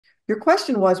Your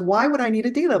question was, why would I need a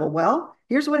D level? Well,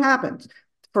 here's what happens.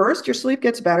 First, your sleep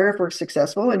gets better if we're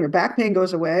successful, and your back pain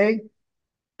goes away,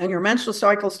 and your menstrual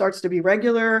cycle starts to be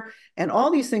regular, and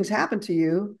all these things happen to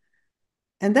you.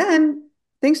 And then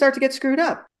things start to get screwed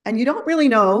up. And you don't really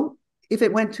know if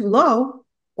it went too low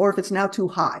or if it's now too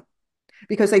high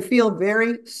because they feel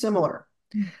very similar.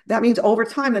 That means over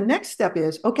time, the next step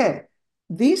is, okay,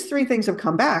 these three things have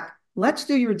come back. Let's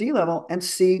do your D level and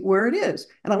see where it is.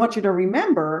 And I want you to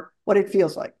remember what it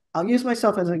feels like. I'll use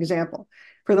myself as an example.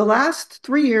 For the last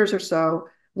 3 years or so,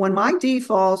 when my D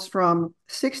falls from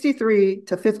 63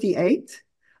 to 58,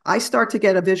 I start to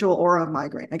get a visual aura of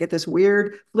migraine. I get this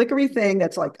weird flickery thing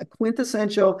that's like a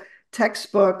quintessential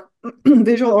textbook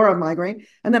visual aura of migraine.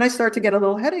 And then I start to get a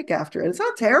little headache after it. It's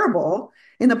not terrible.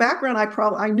 In the background,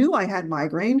 I knew I had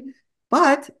migraine,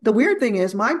 but the weird thing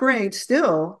is my brain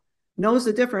still knows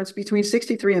the difference between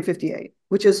 63 and 58,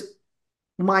 which is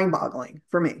mind-boggling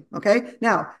for me. Okay.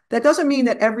 Now, that doesn't mean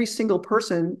that every single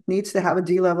person needs to have a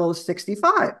D level of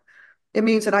 65. It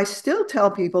means that I still tell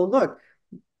people, look,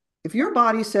 if your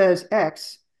body says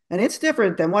X and it's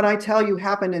different than what I tell you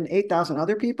happened in 8,000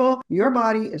 other people, your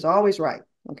body is always right.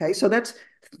 Okay. So let's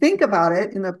think about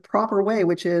it in the proper way,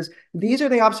 which is these are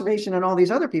the observation in all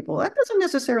these other people. That doesn't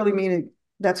necessarily mean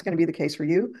that's going to be the case for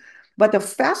you. But the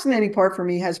fascinating part for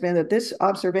me has been that this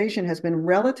observation has been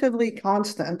relatively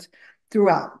constant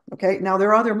throughout. Okay. Now, there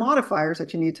are other modifiers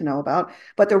that you need to know about,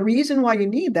 but the reason why you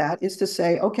need that is to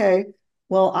say, okay,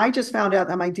 well, I just found out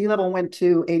that my D level went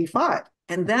to 85.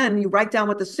 And then you write down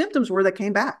what the symptoms were that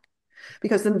came back.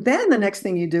 Because then the next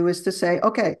thing you do is to say,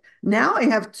 okay, now I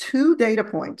have two data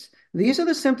points. These are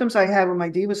the symptoms I had when my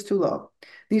D was too low.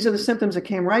 These are the symptoms that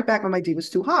came right back when my D was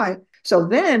too high. So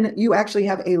then you actually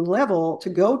have a level to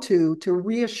go to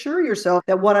reassure yourself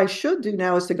that what I should do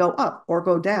now is to go up or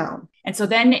go down. And so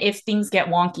then if things get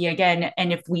wonky again,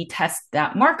 and if we test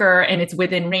that marker and it's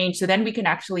within range, so then we can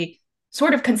actually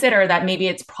sort of consider that maybe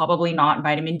it's probably not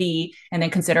vitamin D and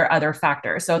then consider other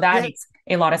factors. So that Yeah, makes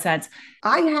a lot of sense.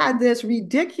 I had this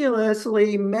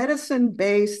ridiculously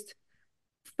medicine-based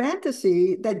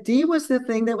fantasy that D was the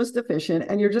thing that was deficient,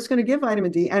 and you're just going to give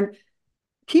vitamin D. And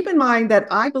keep in mind that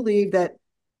I believe that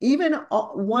even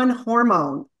one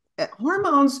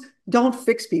hormones don't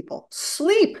fix people.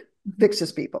 Sleep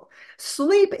fixes people.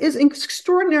 Sleep is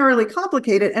extraordinarily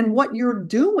complicated. And what you're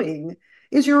doing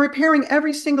is you're repairing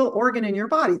every single organ in your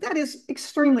body. That is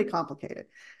extremely complicated.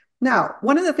 Now,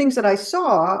 one of the things that I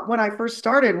saw when I first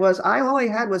started was all I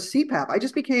had was CPAP. I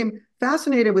just became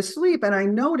fascinated with sleep. And I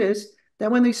noticed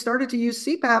that when they started to use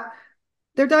CPAP,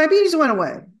 their diabetes went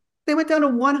away. They went down to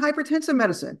one hypertensive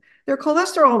medicine. Their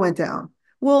cholesterol went down.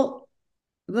 Well,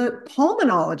 the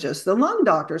pulmonologists, the lung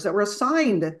doctors that were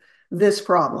assigned this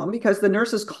problem because the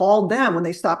nurses called them when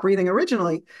they stopped breathing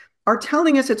originally are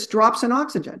telling us it's drops in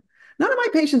oxygen. None of my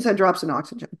patients had drops in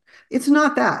oxygen. It's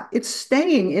not that. It's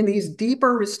staying in these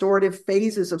deeper restorative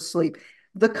phases of sleep.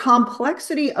 The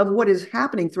complexity of what is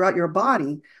happening throughout your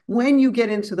body when you get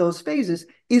into those phases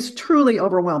is truly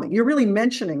overwhelming. You're really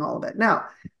mentioning all of it. Now,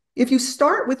 if you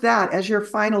start with that as your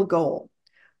final goal,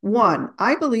 one,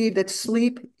 I believe that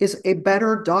sleep is a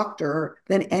better doctor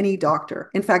than any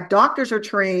doctor. In fact, doctors are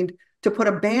trained to put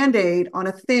a Band-Aid on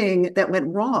a thing that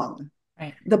went wrong.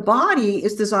 Right. The body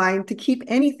is designed to keep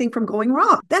anything from going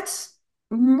wrong. That's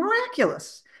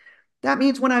miraculous. That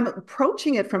means when I'm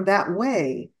approaching it from that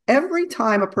way, every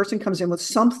time a person comes in with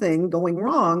something going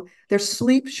wrong, their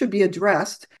sleep should be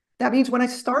addressed. That means when I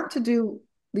start to do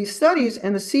these studies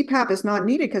and the CPAP is not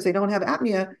needed because they don't have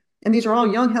apnea, and these are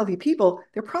all young, healthy people,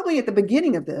 they're probably at the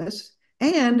beginning of this.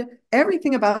 And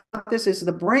everything about this is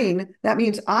the brain. That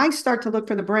means I start to look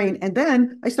for the brain. And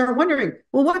then I start wondering,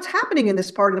 well, what's happening in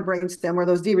this part of the brain stem where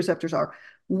those D receptors are?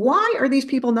 Why are these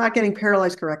people not getting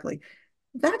paralyzed correctly?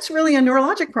 That's really a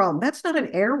neurologic problem. That's not an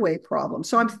airway problem.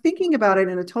 So I'm thinking about it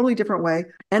in a totally different way.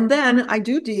 And then I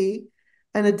do D,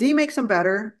 and the D makes them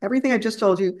better, everything I just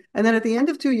told you. And then at the end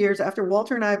of 2 years, after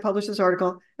Walter and I published this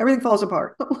article, everything falls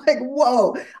apart. I'm like,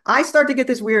 whoa, I start to get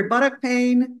this weird buttock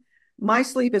pain. My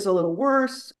sleep is a little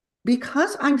worse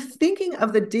because I'm thinking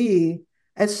of the D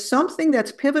as something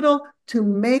that's pivotal to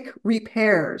make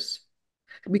repairs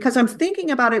because I'm thinking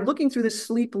about it looking through the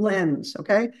sleep lens.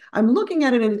 Okay. I'm looking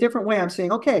at it in a different way. I'm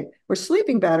saying, okay, we're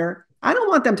sleeping better. I don't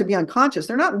want them to be unconscious.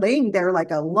 They're not laying there like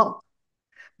a lump.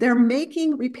 They're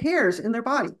making repairs in their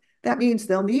body. That means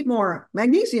they'll need more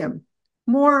magnesium,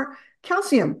 more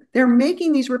calcium. They're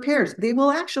making these repairs. They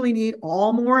will actually need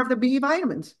all more of the B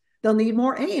vitamins. They'll need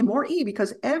more A and more E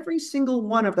because every single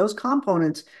one of those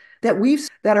components that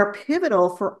are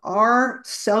pivotal for our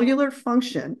cellular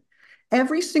function,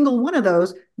 every single one of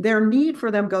those, their need for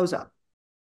them goes up.